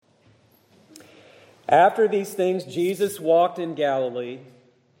After these things, Jesus walked in Galilee,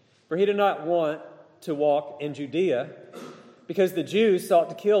 for he did not want to walk in Judea, because the Jews sought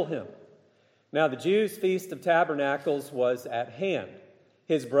to kill him. Now the Jews' feast of tabernacles was at hand.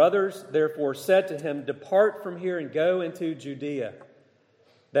 His brothers therefore said to him, "Depart from here and go into Judea,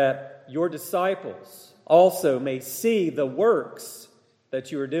 that your disciples also may see the works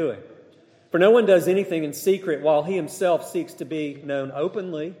that you are doing. For no one does anything in secret while he himself seeks to be known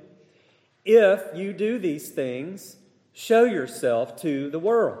openly. If you do these things, show yourself to the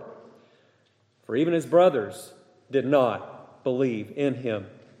world." For even his brothers did not believe in him.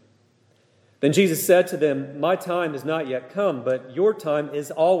 Then Jesus said to them, "My time is not yet come, but your time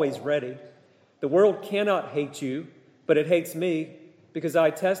is always ready. The world cannot hate you, but it hates me, because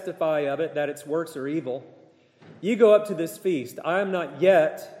I testify of it that its works are evil. You go up to this feast. I am not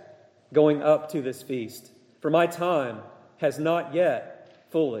yet going up to this feast, for my time has not yet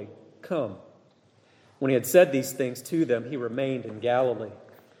fully come." When he had said these things to them, he remained in Galilee.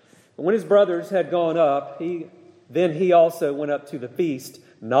 But when his brothers had gone up, he also went up to the feast,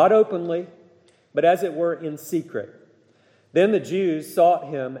 not openly, but as it were in secret. Then the Jews sought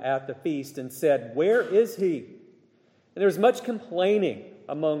him at the feast and said, "Where is he?" And there was much complaining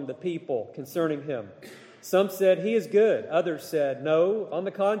among the people concerning him. Some said, "He is good." Others said, "No, on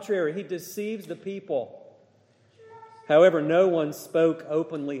the contrary, he deceives the people." However, no one spoke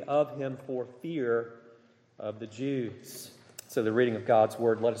openly of him for fear of the Jews. So the reading of God's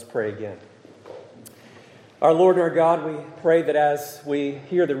word. Let us pray again. Our Lord and our God, we pray that as we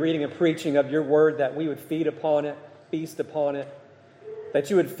hear the reading and preaching of your word, that we would feed upon it, feast upon it,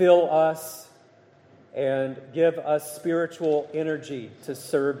 that you would fill us and give us spiritual energy to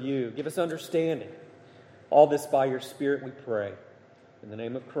serve you. Give us understanding. All this by your Spirit we pray. In the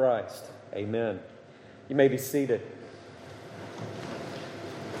name of Christ, amen. You may be seated.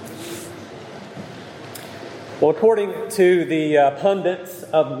 Well, according to the pundits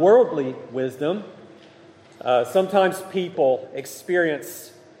of worldly wisdom, sometimes people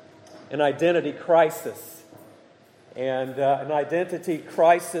experience an identity crisis. And an identity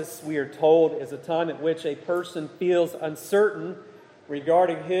crisis, we are told, is a time at which a person feels uncertain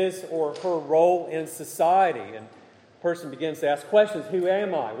regarding his or her role in society. And a person begins to ask questions. Who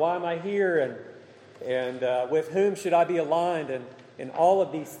am I? Why am I here? And with whom should I be aligned? And all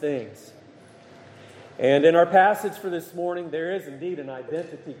of these things. And in our passage for this morning, there is indeed an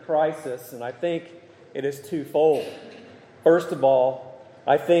identity crisis, and I think it is twofold. First of all,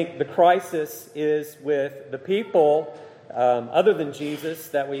 I think the crisis is with the people other than Jesus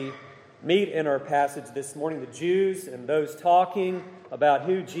that we meet in our passage this morning, the Jews and those talking about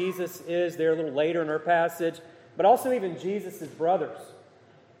who Jesus is there a little later in our passage, but also even Jesus' brothers.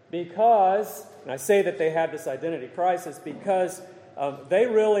 Because, and I say that they have this identity crisis because they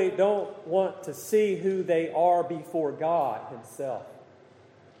really don't want to see who they are before God himself.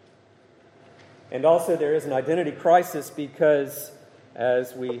 And also there is an identity crisis because,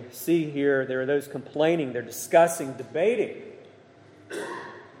 as we see here, there are those complaining, they're discussing, debating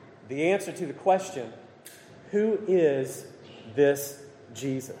the answer to the question, who is this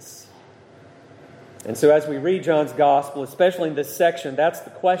Jesus? And so as we read John's Gospel, especially in this section, that's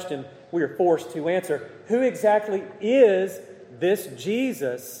the question we are forced to answer. Who exactly is this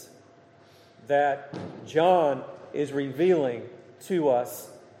Jesus that John is revealing to us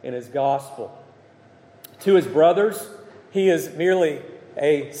in his Gospel? To his brothers, he is merely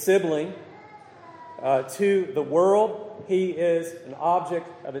a sibling. To the world, he is an object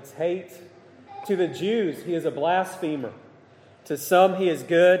of its hate. To the Jews, he is a blasphemer. To some, he is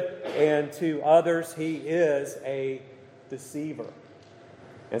good, and to others, he is a deceiver.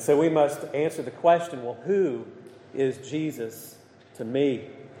 And so we must answer the question, well, who is Jesus to me?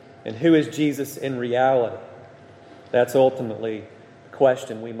 And who is Jesus in reality? That's ultimately the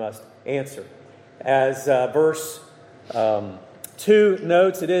question we must answer. As verse 2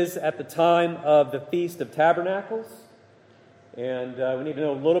 notes, it is at the time of the Feast of Tabernacles. And we need to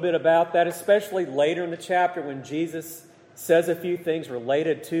know a little bit about that, especially later in the chapter when Jesus says a few things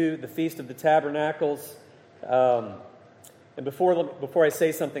related to the Feast of the Tabernacles. And before I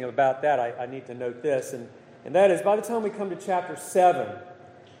say something about that, I need to note this. And that is, by the time we come to chapter 7,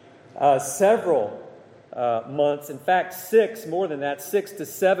 several months, in fact 6, more than that, 6 to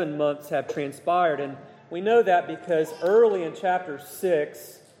 7 months have transpired. And we know that because early in chapter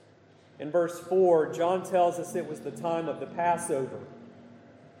 6, in verse 4, John tells us it was the time of the Passover.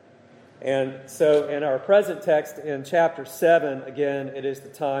 And so in our present text in chapter 7, again, it is the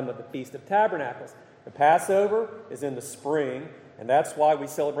time of the Feast of Tabernacles. The Passover is in the spring, and that's why we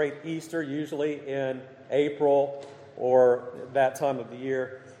celebrate Easter usually in April or that time of the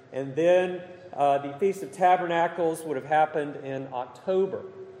year. And then the Feast of Tabernacles would have happened in October.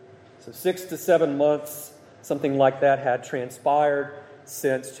 So 6 to 7 months, something like that, had transpired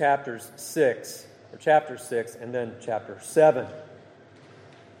since chapter 6, and then chapter 7.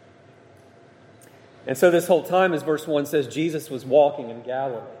 And so this whole time, as verse 1 says, Jesus was walking in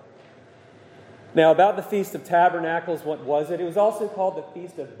Galilee. Now, about the Feast of Tabernacles, what was it? It was also called the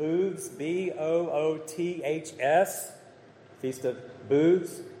Feast of Booths, Booths, Feast of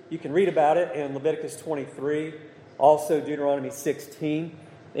Booths. You can read about it in Leviticus 23, also Deuteronomy 16.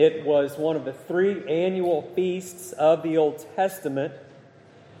 It was one of the 3 annual feasts of the Old Testament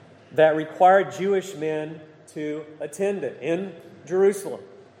that required Jewish men to attend it in Jerusalem.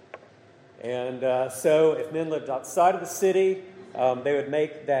 And so if men lived outside of the city, they would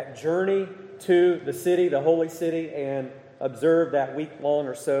make that journey to the city, the holy city, and observe that week-long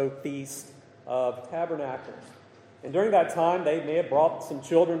or so Feast of Tabernacles. And during that time, they may have brought some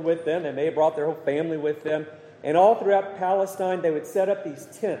children with them. They may have brought their whole family with them. And all throughout Palestine, they would set up these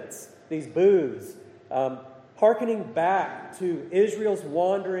tents, these booths, hearkening back to Israel's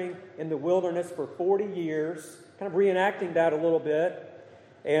wandering in the wilderness for 40 years, kind of reenacting that a little bit.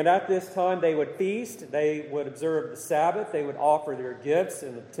 And at this time, they would feast, they would observe the Sabbath, they would offer their gifts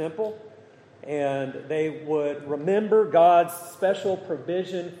in the temple, and they would remember God's special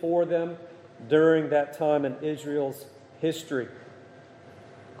provision for them during that time in Israel's history.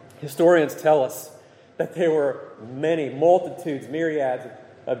 Historians tell us that there were many, multitudes, myriads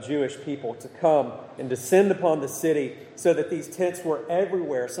of Jewish people to come and descend upon the city, so that these tents were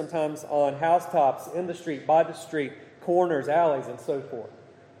everywhere, sometimes on housetops, in the street, by the street, corners, alleys, and so forth.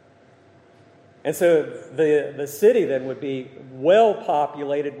 And so the city then would be well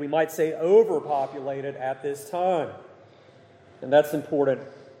populated, we might say overpopulated at this time. And that's important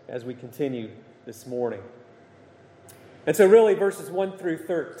as we continue this morning. And so really verses 1 through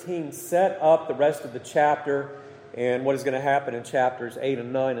 13 set up the rest of the chapter and what is going to happen in chapters 8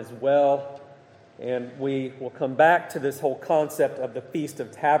 and 9 as well. And we will come back to this whole concept of the Feast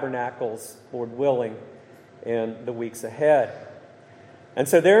of Tabernacles, Lord willing, in the weeks ahead. And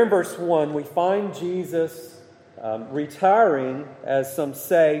so there in verse 1, we find Jesus retiring, as some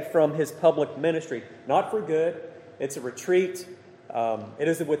say, from his public ministry. Not for good. It's a retreat. It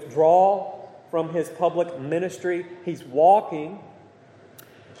is a withdrawal from his public ministry. He's walking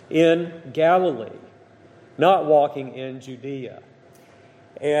in Galilee, not walking in Judea.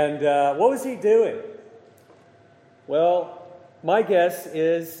 And what was he doing? Well, my guess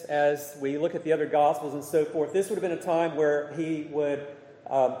is, as we look at the other Gospels and so forth, this would have been a time where he would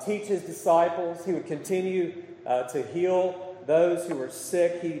teach his disciples. He would continue to heal those who were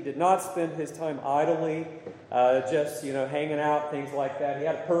sick. He did not spend his time idly, just hanging out, things like that. He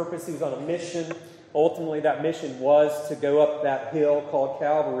had a purpose. He was on a mission. Ultimately, that mission was to go up that hill called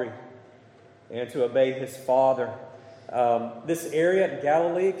Calvary and to obey his Father. This area in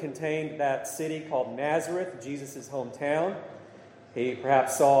Galilee contained that city called Nazareth, Jesus' hometown. He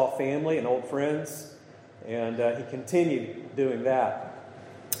perhaps saw family and old friends, and he continued doing that.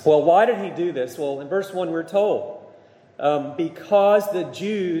 Well, why did he do this? Well, in verse 1 we're told, because the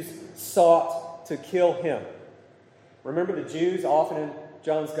Jews sought to kill him. Remember, the Jews, often in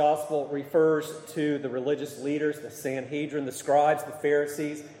John's Gospel, refers to the religious leaders, the Sanhedrin, the scribes, the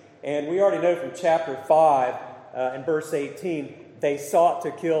Pharisees. And we already know from chapter 5 and verse 18, they sought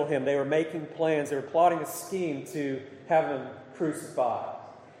to kill him. They were making plans. They were plotting a scheme to have him crucified.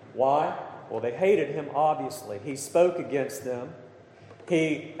 Why? Well, they hated him, obviously. He spoke against them.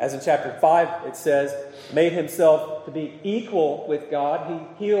 He, as in chapter 5 it says, made himself to be equal with God.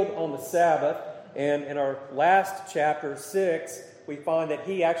 He healed on the Sabbath. And in our last chapter 6, we find that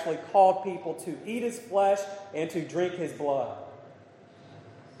he actually called people to eat his flesh and to drink his blood.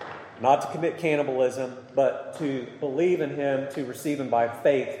 Not to commit cannibalism, but to believe in him, to receive him by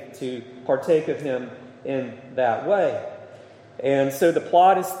faith, to partake of him in that way. And so the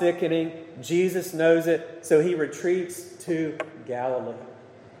plot is thickening. Jesus knows it, so he retreats to Galilee.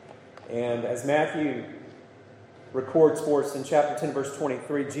 And as Matthew records for us in chapter 10, verse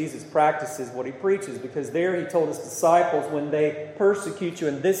 23, Jesus practices what he preaches, because there he told his disciples, when they persecute you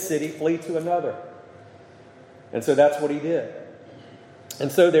in this city, flee to another. And so that's what he did.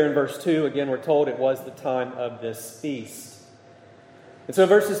 And so there in verse 2, again, we're told it was the time of this feast. And so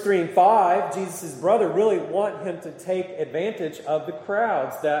verses 3 and 5, Jesus' brother really want him to take advantage of the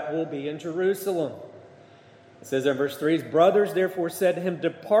crowds that will be in Jerusalem. It says in verse 3, his brothers therefore said to him,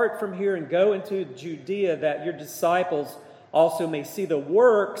 depart from here and go into Judea, that your disciples also may see the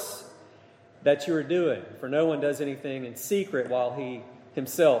works that you are doing. For no one does anything in secret while he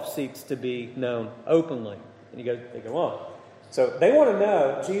himself seeks to be known openly. And they go on. So they want to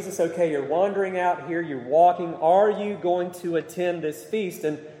know, Jesus, okay, you're wandering out here, you're walking. Are you going to attend this feast?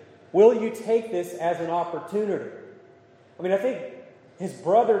 And will you take this as an opportunity? I mean, I think his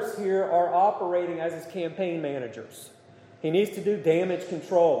brothers here are operating as his campaign managers. He needs to do damage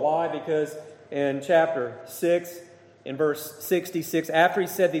control. Why? Because in chapter 6, in verse 66, after he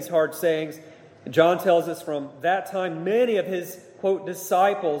said these hard sayings, John tells us from that time many of his, quote,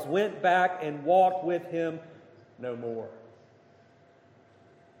 disciples went back and walked with him no more.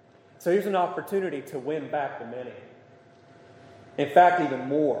 So here's an opportunity to win back the many. In fact, even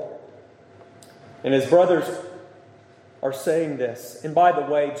more. And his brothers are saying this. And by the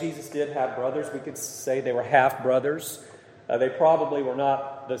way, Jesus did have brothers. We could say they were half-brothers. They probably were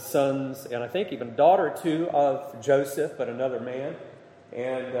not the sons, and I think even daughter or two of Joseph, but another man.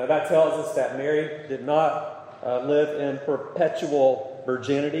 And that tells us that Mary did not live in perpetual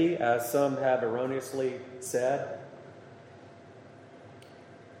virginity, as some have erroneously said.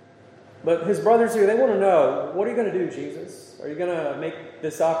 But his brothers here, they want to know, what are you going to do, Jesus? Are you going to make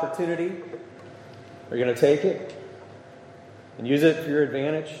this opportunity? Are you going to take it and use it for your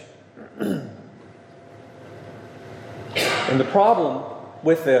advantage? And the problem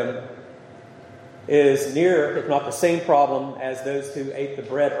with them is near, if not the same problem as those who ate the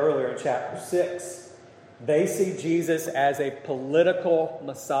bread earlier in chapter 6. They see Jesus as a political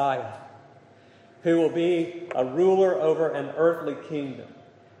Messiah who will be a ruler over an earthly kingdom,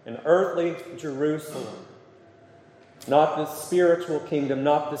 an earthly Jerusalem. Not the spiritual kingdom,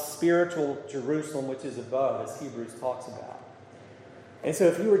 not the spiritual Jerusalem which is above, as Hebrews talks about. And so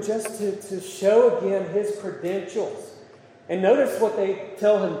if you were just to show again his credentials, and notice what they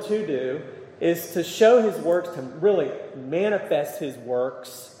tell him to do, is to show his works, to really manifest his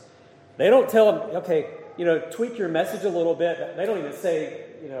works. They don't tell him, okay, tweak your message a little bit. They don't even say,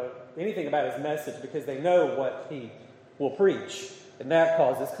 anything about his message because they know what he will preach. And that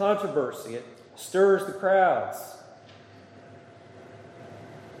causes controversy. It stirs the crowds.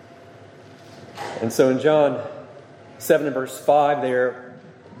 And so in John 7 and verse 5 there,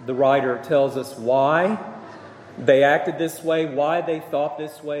 the writer tells us why they acted this way, why they thought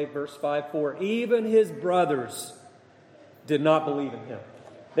this way. Verse 5, for even his brothers did not believe in him.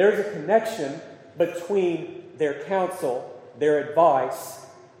 There's a connection between their counsel, their advice,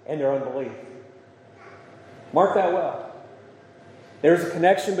 and their unbelief. Mark that well. There's a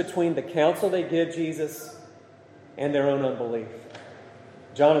connection between the counsel they give Jesus and their own unbelief.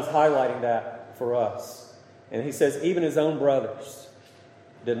 John is highlighting that for us. And he says, even his own brothers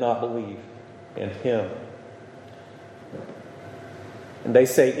did not believe in him. And they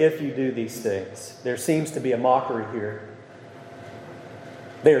say, if you do these things, there seems to be a mockery here.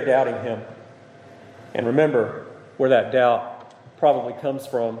 They are doubting him. And remember where that doubt probably comes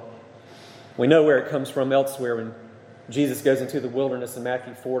from. We know where it comes from elsewhere when Jesus goes into the wilderness in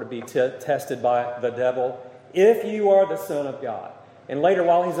Matthew 4 to be tested by the devil. If you are the Son of God. And later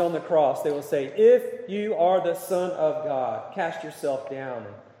while he's on the cross, they will say, if you are the Son of God, cast yourself down.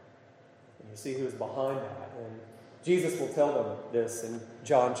 And you see who is behind that. And Jesus will tell them this in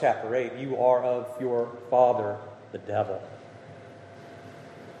John chapter 8. You are of your father, the devil.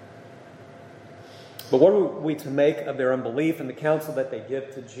 But what are we to make of their unbelief and the counsel that they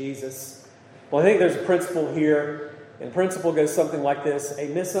give to Jesus? Well, I think there's a principle here. And the principle goes something like this. A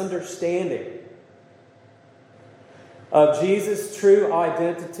misunderstanding of Jesus' true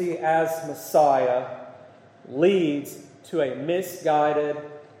identity as Messiah leads to a misguided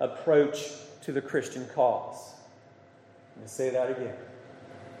approach to the Christian cause. Let me say that again.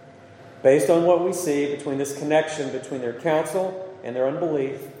 Based on what we see between this connection between their counsel and their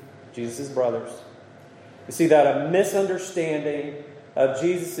unbelief, Jesus' brothers, we see that a misunderstanding of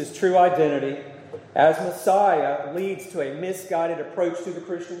Jesus' true identity as Messiah leads to a misguided approach to the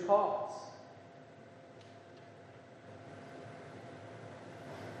Christian cause.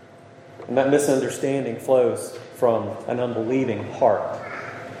 And that misunderstanding flows from an unbelieving heart.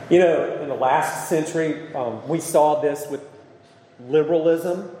 In the last century, we saw this with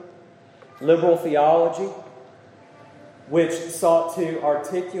liberalism, liberal theology, which sought to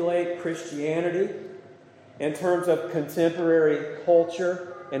articulate Christianity in terms of contemporary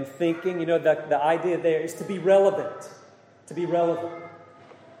culture and thinking. The idea there is to be relevant,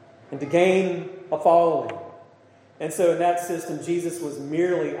 and to gain a following. And so in that system, Jesus was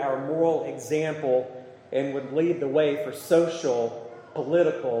merely our moral example and would lead the way for social,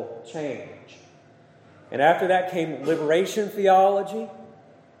 political change. And after that came liberation theology.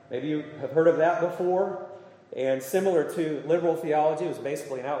 Maybe you have heard of that before. And similar to liberal theology, it was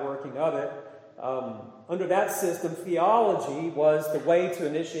basically an outworking of it. Under that system, theology was the way to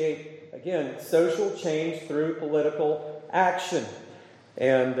initiate, again, social change through political action.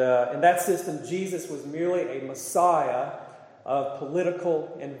 And in that system, Jesus was merely a Messiah of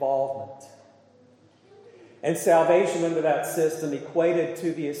political involvement. And salvation under that system equated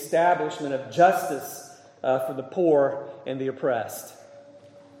to the establishment of justice for the poor and the oppressed.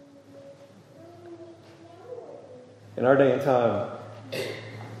 In our day and time,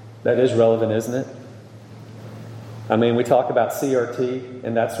 that is relevant, isn't it? I mean, we talk about CRT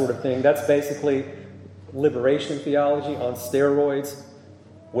and that sort of thing. That's basically liberation theology on steroids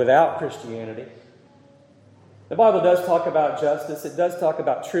without Christianity. The Bible does talk about justice. It does talk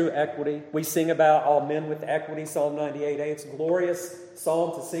about true equity. We sing about all men with equity, Psalm 98a. It's a glorious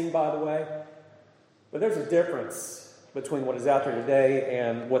psalm to sing, by the way. But there's a difference between what is out there today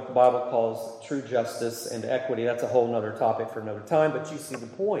and what the Bible calls true justice and equity. That's a whole other topic for another time, but you see the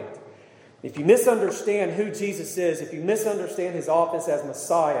point. If you misunderstand who Jesus is, if you misunderstand his office as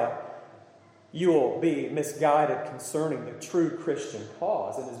Messiah, you will be misguided concerning the true Christian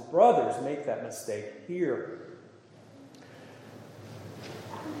cause. And his brothers make that mistake here.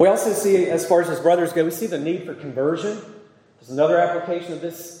 We also see, as far as his brothers go, we see the need for conversion. There's another application of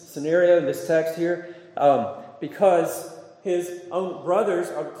this scenario in this text here. Because his own brothers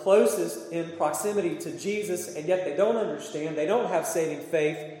are closest in proximity to Jesus, and yet they don't understand, they don't have saving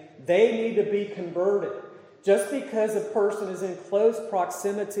faith, they need to be converted. Just because a person is in close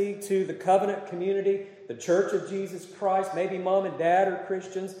proximity to the covenant community, the Church of Jesus Christ, maybe mom and dad are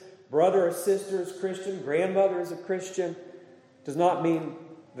Christians, brother or sister is Christian, grandmother is a Christian, does not mean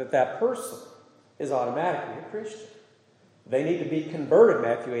that that person is automatically a Christian. They need to be converted,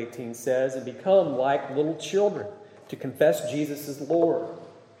 Matthew 18 says, and become like little children, to confess Jesus as Lord,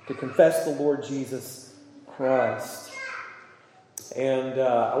 to confess the Lord Jesus Christ. And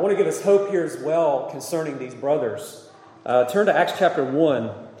I want to give us hope here as well concerning these brothers. Turn to Acts chapter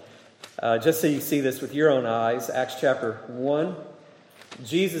 1, just so you see this with your own eyes. Acts chapter 1.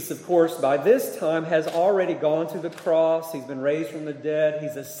 Jesus, of course, by this time has already gone to the cross. He's been raised from the dead.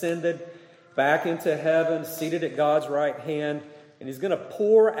 He's ascended back into heaven, seated at God's right hand. And he's going to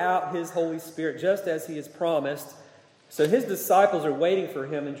pour out his Holy Spirit just as he has promised. So his disciples are waiting for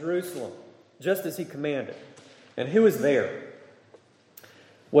him in Jerusalem, just as he commanded. And who is there?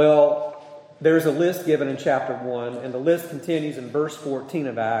 Well, there's a list given in chapter 1, and the list continues in verse 14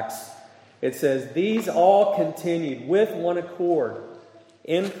 of Acts. It says, "These all continued with one accord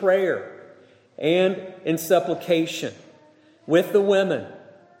in prayer and in supplication with the women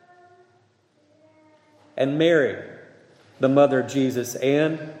and Mary, the mother of Jesus,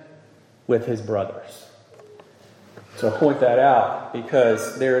 and with his brothers." So I point that out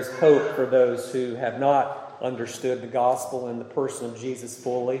because there is hope for those who have not understood the gospel and the person of Jesus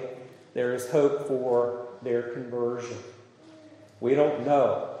fully. There is hope for their conversion. We don't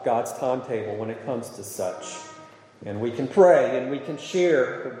know God's timetable when it comes to such. And we can pray and we can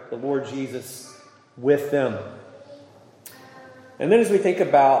share the Lord Jesus with them. And then as we think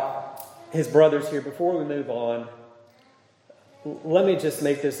about his brothers here, before we move on, let me just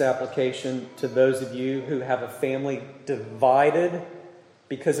make this application to those of you who have a family divided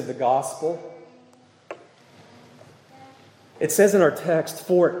because of the gospel. It says in our text,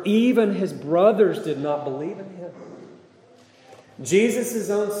 "For even his brothers did not believe in him." Jesus'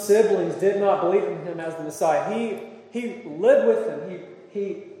 own siblings did not believe in him as the Messiah. He lived with them.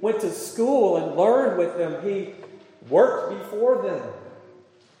 He went to school and learned with them. He worked before them.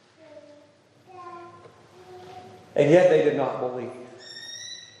 And yet they did not believe.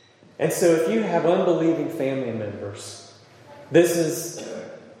 And so if you have unbelieving family members, this is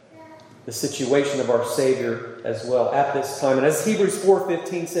the situation of our Savior as well at this time. And as Hebrews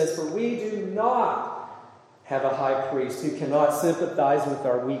 4:15 says, "For we do not have a high priest who cannot sympathize with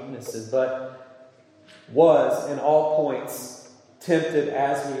our weaknesses, but was in all points tempted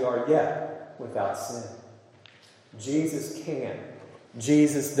as we are, yet without sin." Jesus can.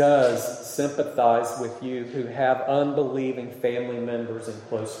 Jesus does sympathize with you who have unbelieving family members and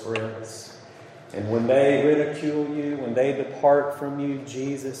close friends. And when they ridicule you, when they depart from you,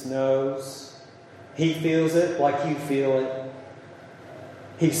 Jesus knows. He feels it like you feel it.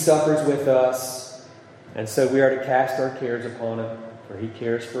 He suffers with us. And so we are to cast our cares upon him, for he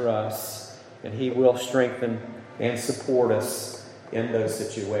cares for us. And he will strengthen and support us in those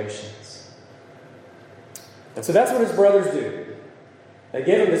situations. And so that's what his brothers do. They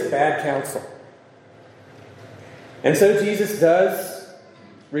give him this bad counsel. And so Jesus does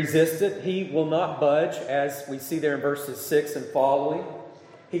resist it. He will not budge, as we see there in verses 6 and following.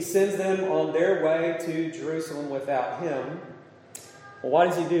 He sends them on their way to Jerusalem without him. Well, why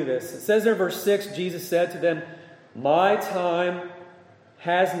does he do this? It says there in verse 6, Jesus said to them, "My time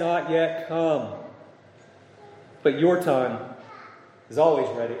has not yet come." but your time is always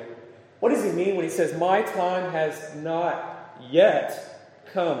ready. What does he mean when he says, my time has not yet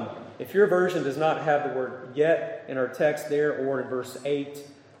come? If your version does not have the word yet in our text there, or in verse 8,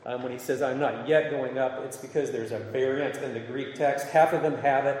 when he says, I'm not yet going up, it's because there's a variant in the Greek text. Half of them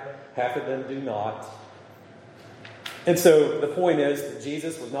have it, half of them do not. And so the point is that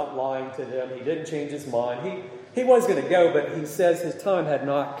Jesus was not lying to them. He didn't change his mind. He was going to go, but he says his time had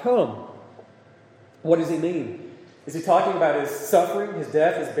not come. What does he mean? Is he talking about his suffering, his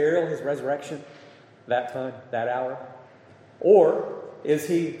death, his burial, his resurrection, that time, that hour? Or is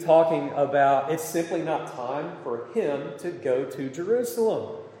he talking about it's simply not time for him to go to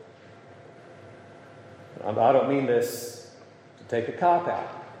Jerusalem? I don't mean this to take a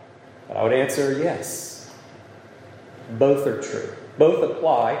cop-out, but I would answer yes. Both are true. Both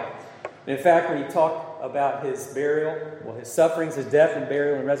apply. In fact, when you talk about his burial, his sufferings, his death and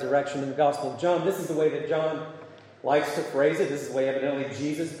burial and resurrection in the Gospel of John, this is the way that John likes to phrase it. This is the way evidently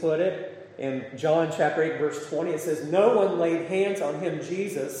Jesus put it. In John chapter 8, verse 20, it says, no one laid hands on him,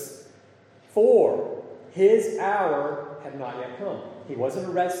 Jesus, for his hour had not yet come. He wasn't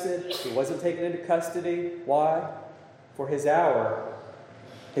arrested. He wasn't taken into custody. Why? For his hour,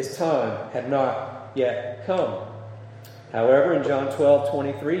 his time had not yet come. However, in John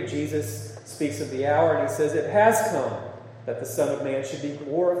 12:23, Jesus speaks of the hour and he says, it has come that the Son of Man should be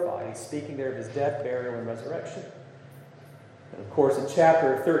glorified. He's speaking there of his death, burial, and resurrection. And of course, in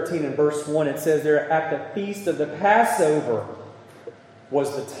chapter 13 and verse 1, it says there, at the feast of the Passover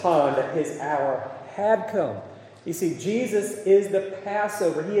was the time that his hour had come. You see, Jesus is the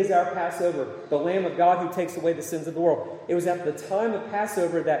Passover. He is our Passover, the Lamb of God who takes away the sins of the world. It was at the time of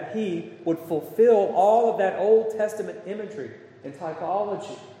Passover that he would fulfill all of that Old Testament imagery and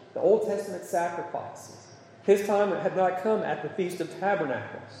typology, the Old Testament sacrifices. His time had not come at the Feast of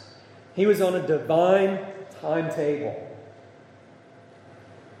Tabernacles. He was on a divine timetable.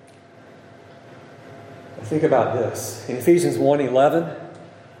 Think about this. In Ephesians 1:11,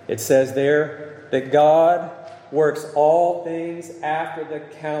 it says there that God works all things after the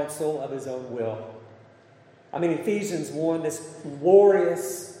counsel of his own will. I mean, Ephesians 1, this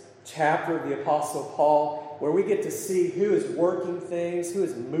glorious chapter of the Apostle Paul, where we get to see who is working things, who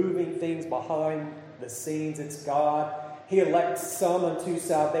is moving things behind the scenes. It's God. He elects some unto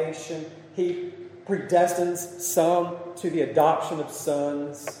salvation. He predestines some to the adoption of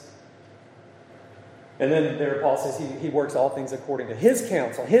sons. And then there Paul says he works all things according to his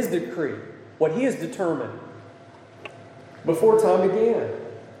counsel, his decree, what he has determined before time began.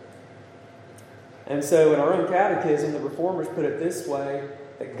 And so in our own catechism, the Reformers put it this way,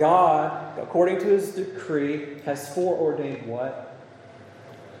 that God, according to his decree, has foreordained what?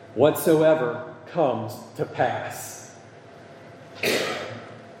 Whatsoever comes to pass.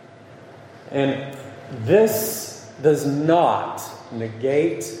 And this does not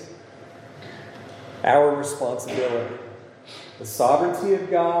negate our responsibility. The sovereignty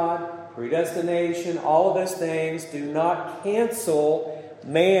of God, predestination, all of those things do not cancel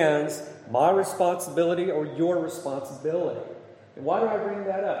my responsibility or your responsibility. And why do I bring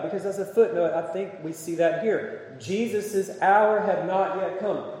that up? Because as a footnote, I think we see that here. Jesus' hour had not yet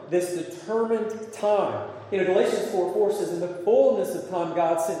come. This determined time. Galatians 4:4 says, in the fullness of time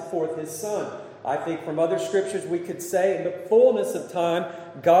God sent forth his Son. I think from other scriptures we could say, in the fullness of time,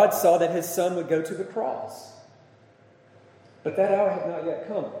 God saw that his Son would go to the cross. But that hour had not yet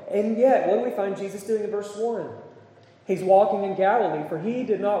come. And yet, what do we find Jesus doing in verse 1? He's walking in Galilee, for he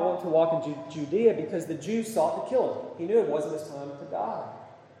did not want to walk in Judea because the Jews sought to kill him. He knew it wasn't his time to die.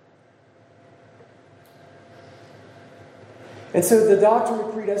 And so the doctrine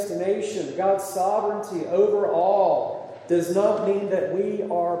of predestination, God's sovereignty over all, does not mean that we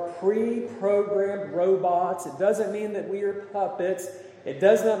are pre-programmed robots. It doesn't mean that we are puppets. It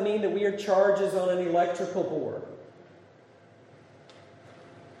does not mean that we are charges on an electrical board.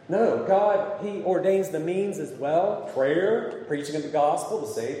 No, God, he ordains the means as well. Prayer, preaching of the gospel to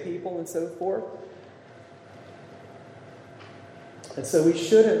save people and so forth. And so we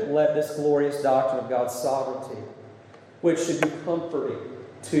shouldn't let this glorious doctrine of God's sovereignty, which should be comforting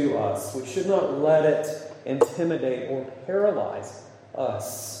to us, we should not let it intimidate or paralyze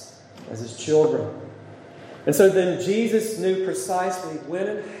us as his children. And so then Jesus knew precisely when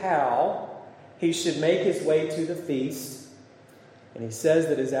and how he should make his way to the feast. And he says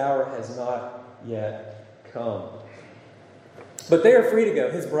that his hour has not yet come. But they are free to go.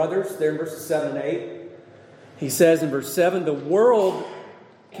 His brothers, there in verses 7 and 8, he says in verse 7, the world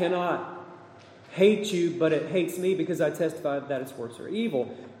cannot hate you, but it hates me because I testify that its works are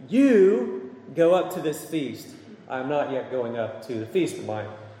evil. You go up to this feast. I am not yet going up to the feast, for my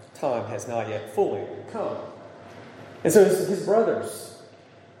time has not yet fully come. And so his brothers,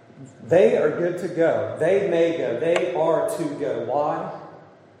 they are good to go. They may go. They are to go. Why?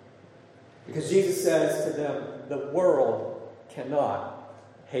 Because Jesus says to them, the world cannot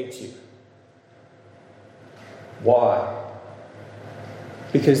hate you. Why?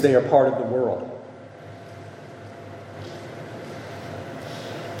 Because they are part of the world.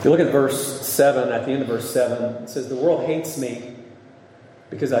 If you look at verse 7, at the end of verse 7, it says, the world hates me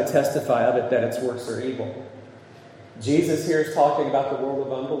because I testify of it that its works are evil. Jesus here is talking about the world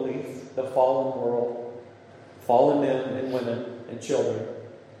of unbelief, the fallen world, fallen men and women and children.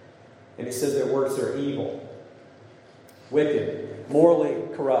 And he says their works are evil, wicked, morally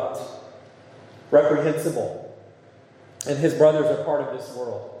corrupt, reprehensible. And his brothers are part of this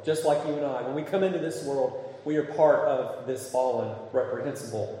world, just like you and I. When we come into this world, we are part of this fallen,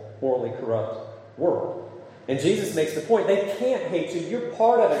 reprehensible, morally corrupt world. And Jesus makes the point, they can't hate you. You're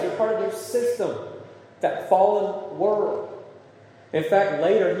part of it. You're part of their system, that fallen world. In fact,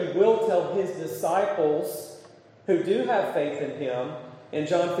 later he will tell his disciples who do have faith in him, in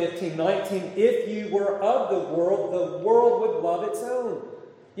John 15:19, if you were of the world would love its own.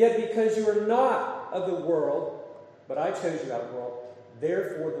 Yet because you are not of the world, but I chose you out of the world,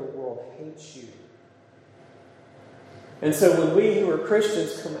 therefore the world hates you. And so when we who are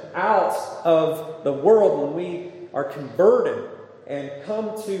Christians come out of the world, when we are converted and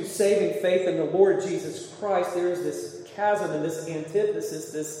come to saving faith in the Lord Jesus Christ, there is this chasm and this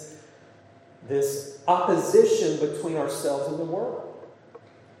antithesis, this opposition between ourselves and the world.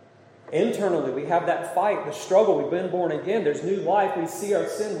 Internally, we have that fight, the struggle. We've been born again. There's new life. We see our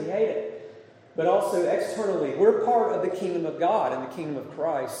sin. We hate it. But also externally, we're part of the kingdom of God and the kingdom of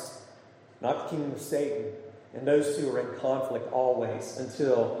Christ, not the kingdom of Satan. And those two are in conflict always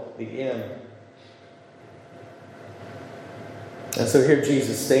until the end. And so here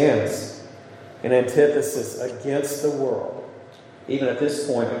Jesus stands in antithesis against the world, even at this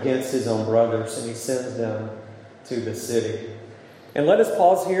point against his own brothers, and he sends them to the city. And let us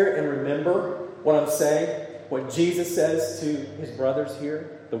pause here and remember what I'm saying, what Jesus says to his brothers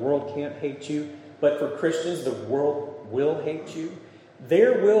here. The world can't hate you, but for Christians, the world will hate you.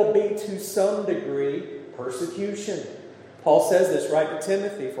 There will be, to some degree, persecution. Paul says this right to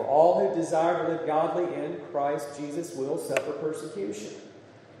Timothy, for all who desire to live godly in Christ Jesus will suffer persecution.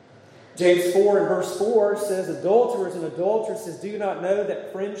 James 4 and verse 4 says, adulterers and adulteresses, do you not know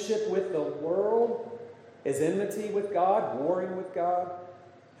that friendship with the world is enmity with God, warring with God?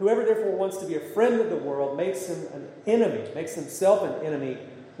 Whoever therefore wants to be a friend of the world makes him an enemy, makes himself an enemy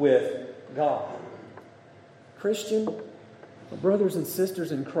with God. Christian, brothers and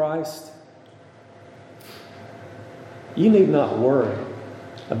sisters in Christ, you need not worry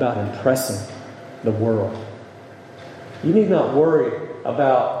about impressing the world. You need not worry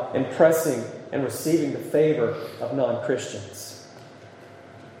about impressing and receiving the favor of non-Christians.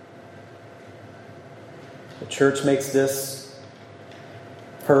 The church makes this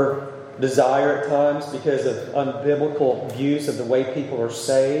her desire at times because of unbiblical views of the way people are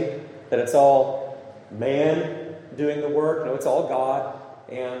saved, that it's all man doing the work. No, it's all God.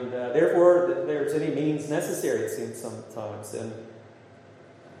 And therefore, there's any means necessary, it seems sometimes. And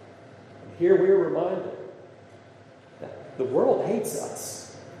here we are reminded that the world hates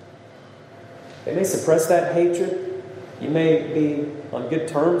us. They may suppress that hatred. You may be on good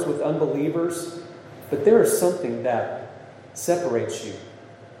terms with unbelievers. But there is something that separates you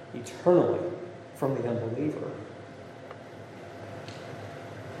eternally from the unbeliever.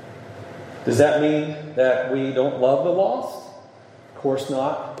 Does that mean that we don't love the lost? Of course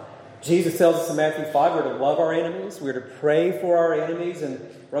not. Jesus tells us in Matthew 5 we're to love our enemies. We're to pray for our enemies. In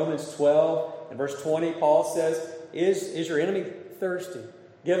Romans 12 and verse 20, Paul says, Is your enemy thirsty?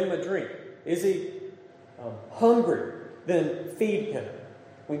 Give him a drink. Is he hungry? Then feed him.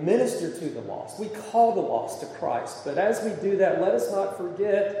 We minister to the lost. We call the lost to Christ. But as we do that, let us not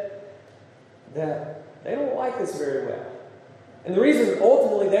forget that they don't like us very well. And the reason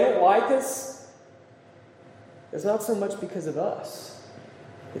ultimately they don't like us is not so much because of us.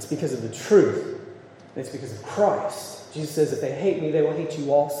 It's because of the truth. And it's because of Christ. Jesus says, if they hate me, they will hate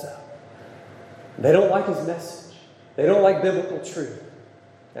you also. They don't like his message. They don't like biblical truth,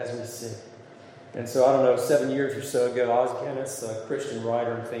 as we see. And so, I don't know, 7 years or so ago, Os Guinness, a Christian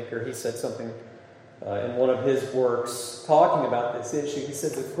writer and thinker, he said something in one of his works talking about this issue. He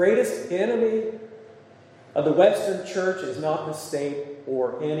said, the greatest enemy of the Western church is not the state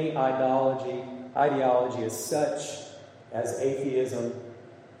or any ideology as such as atheism,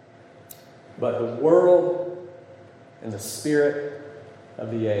 but the world and the spirit of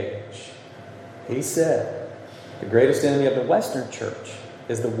the age. He said, the greatest enemy of the Western church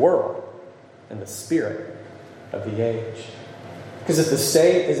is the world and the spirit of the age. Because if the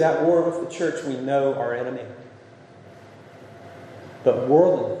state is at war with the church, we know our enemy. But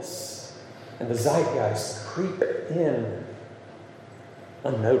worldliness and the zeitgeist creep in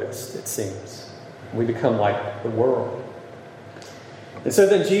unnoticed, it seems. We become like the world. And so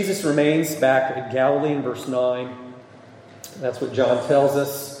then Jesus remains back in Galilee in verse 9. That's what John tells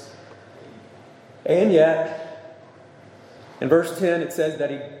us. And yet, in verse 10, it says that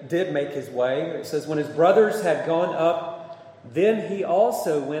he did make his way. It says, when his brothers had gone up, then he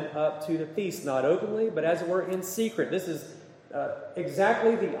also went up to the feast, not openly, but as it were in secret. This is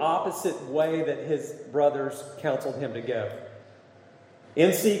exactly the opposite way that his brothers counseled him to go.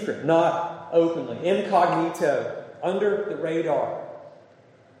 In secret, not openly, incognito, under the radar.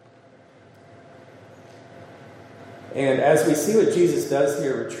 And as we see what Jesus does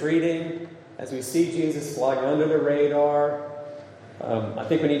here, retreating, as we see Jesus flying under the radar, I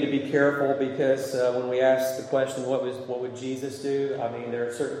think we need to be careful because when we ask the question, what would Jesus do? I mean, there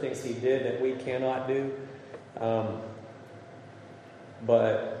are certain things he did that we cannot do.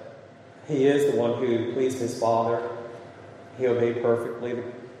 But he is the one who pleased his Father. He obeyed perfectly the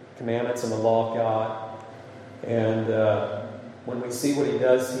commandments and the law of God. And when we see what he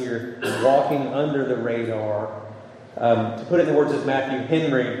does here, walking under the radar, to put it in the words of Matthew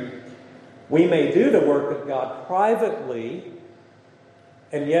Henry, we may do the work of God privately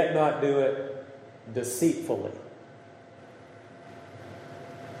and yet not do it deceitfully.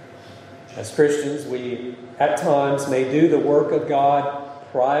 As Christians, we at times may do the work of God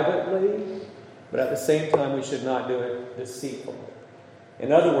privately, but at the same time we should not do it deceitfully.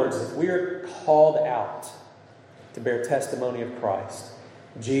 In other words, if we are called out to bear testimony of Christ,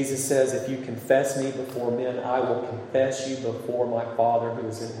 Jesus says, if you confess me before men, I will confess you before my Father who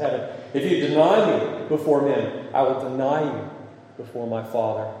is in heaven. If you deny me before men, I will deny you before my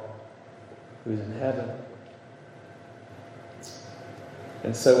Father who is in heaven.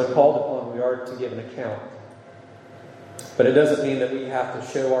 And so when called upon, we are to give an account. But it doesn't mean that we have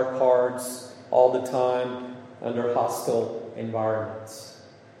to show our cards all the time under hostile environments.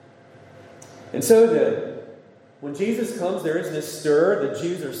 And so then, when Jesus comes, there is this stir. The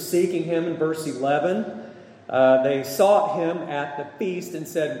Jews are seeking him in verse 11. They sought him at the feast and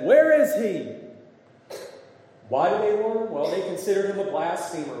said, "Where is he?" Why do they want him? Well, they considered him a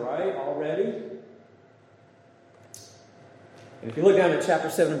blasphemer, right? Already. And if you look down at chapter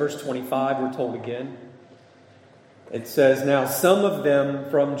 7, verse 25, we're told again. It says, "Now some of them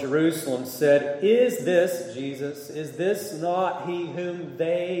from Jerusalem said, 'Is this Jesus? Is this not he whom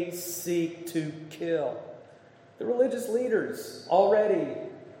they seek to kill?'" The religious leaders already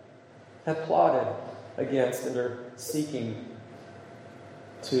have plotted against and are seeking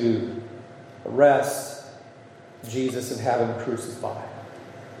to arrest Jesus and have him crucified.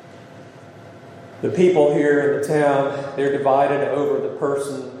 The people here in the town, they're divided over the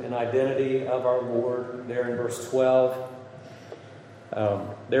person and identity of our Lord. There in verse 12.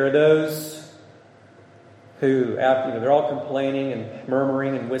 There are those who, they're all complaining and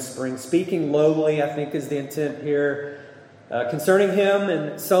murmuring and whispering. Speaking lowly, I think, is the intent here. Concerning him,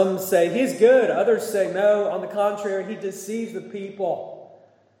 and some say, "He's good." Others say, "No, on the contrary, he deceives the people."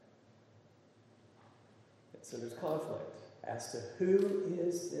 And so there's conflict as to who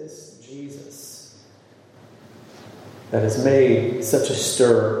is this Jesus that has made such a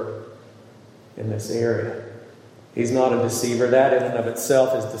stir in this area. He's not a deceiver. That in and of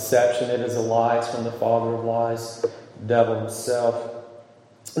itself is deception. It is a lie. It's from the father of lies, the devil himself.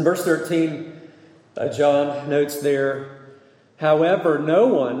 In verse 13, John notes there, "However, no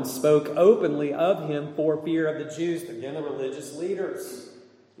one spoke openly of him for fear of the Jews." Again, the religious leaders.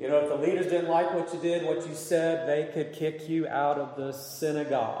 If the leaders didn't like what you did, what you said, they could kick you out of the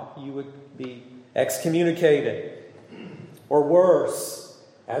synagogue. You would be excommunicated. Or worse,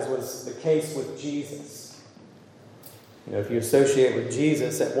 as was the case with Jesus. If you associate with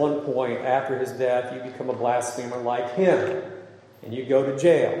Jesus, at one point after his death, you become a blasphemer like him. And you go to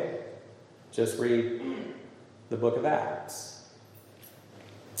jail. Just read the book of Acts.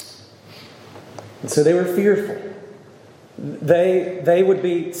 And so they were fearful. They would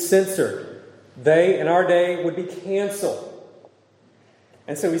be censored. They, in our day, would be canceled.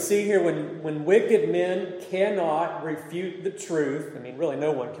 And so we see here when wicked men cannot refute the truth, really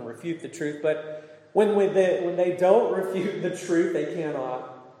no one can refute the truth, but when they don't refute the truth, they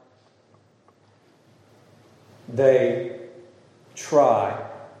cannot. They try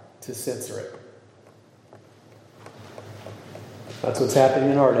to censor it. That's what's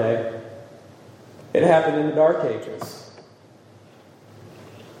happening in our day. It happened in the Dark Ages.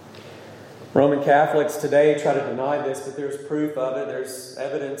 Roman Catholics today try to deny this, but there's proof of it. There's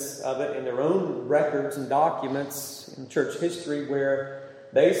evidence of it in their own records and documents in church history where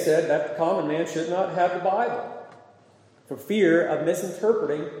they said that the common man should not have the Bible for fear of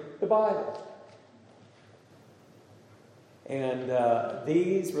misinterpreting the Bible. And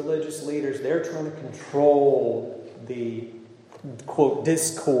these religious leaders, they're trying to control the, quote,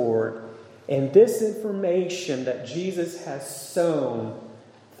 discord and disinformation that Jesus has sown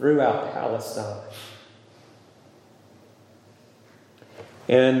throughout Palestine.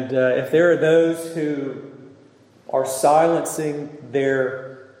 And if there are those who are silencing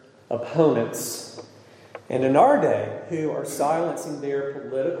their opponents, and in our day who are silencing their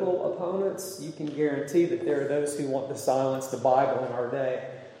political opponents, you can guarantee that there are those who want to silence the Bible in our day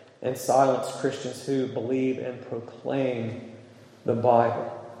and silence Christians who believe and proclaim the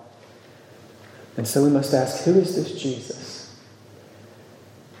Bible. And so we must ask, who is this Jesus?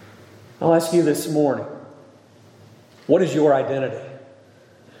 I'll ask you this morning, what is your identity?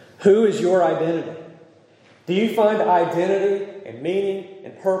 Who is your identity? Do you find identity and meaning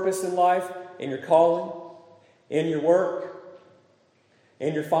and purpose in life, in your calling, in your work,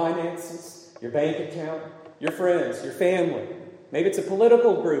 in your finances, your bank account, your friends, your family? Maybe it's a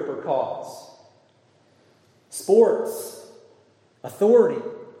political group or cause. Sports, authority,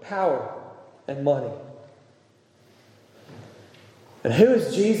 power, and money. And who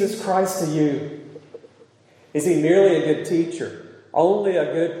is Jesus Christ to you? Is he merely a good teacher? Only a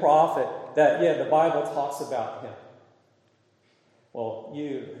good prophet that, the Bible talks about him? Well,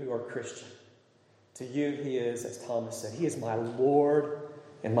 you who are Christian, to you he is, as Thomas said, he is my Lord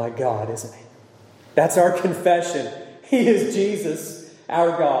and my God, isn't he? That's our confession. He is Jesus,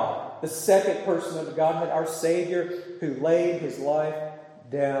 our God, the second person of the Godhead, our Savior, who laid his life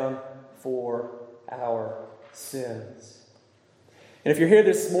down for our sins. And if you're here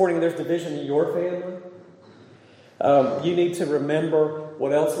this morning and there's division in your family, you need to remember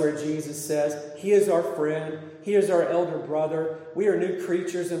what elsewhere Jesus says. He is our friend. He is our elder brother. We are new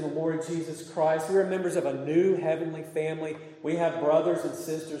creatures in the Lord Jesus Christ. We are members of a new heavenly family. We have brothers and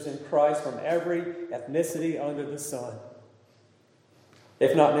sisters in Christ from every ethnicity under the sun.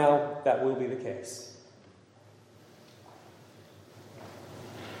 If not now, that will be the case.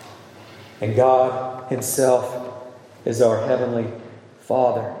 And God himself is our heavenly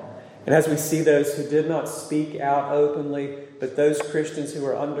Father. And as we see those who did not speak out openly, but those Christians who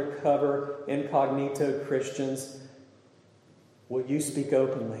are undercover, incognito Christians, will you speak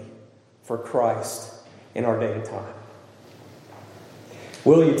openly for Christ in our day and time?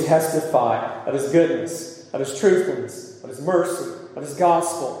 Will you testify of his goodness, of his truthfulness, of his mercy, of his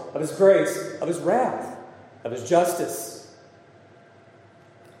gospel, of his grace, of his wrath, of his justice?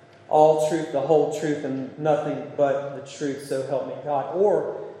 All truth, the whole truth, and nothing but the truth, so help me God.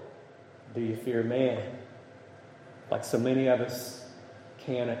 Or do you fear man, like so many of us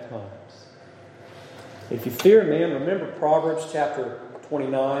can at times? If you fear man, remember Proverbs chapter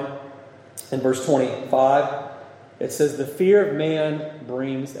 29 and verse 25. It says, the fear of man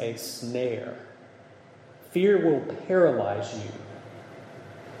brings a snare. Fear will paralyze you,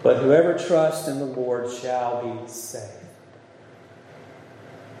 but whoever trusts in the Lord shall be saved.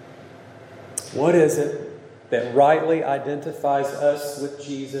 What is it that rightly identifies us with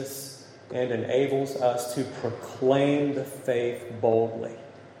Jesus and enables us to proclaim the faith boldly?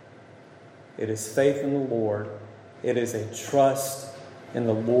 It is faith in the Lord. It is a trust in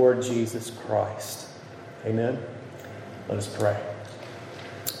the Lord Jesus Christ. Amen? Let us pray.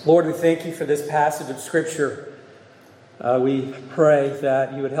 Lord, we thank you for this passage of Scripture. We pray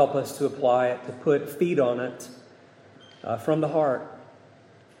that you would help us to apply it, to put feet on it from the heart,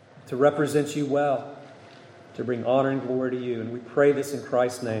 to represent you well, to bring honor and glory to you. And we pray this in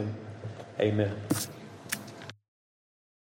Christ's name. Amen.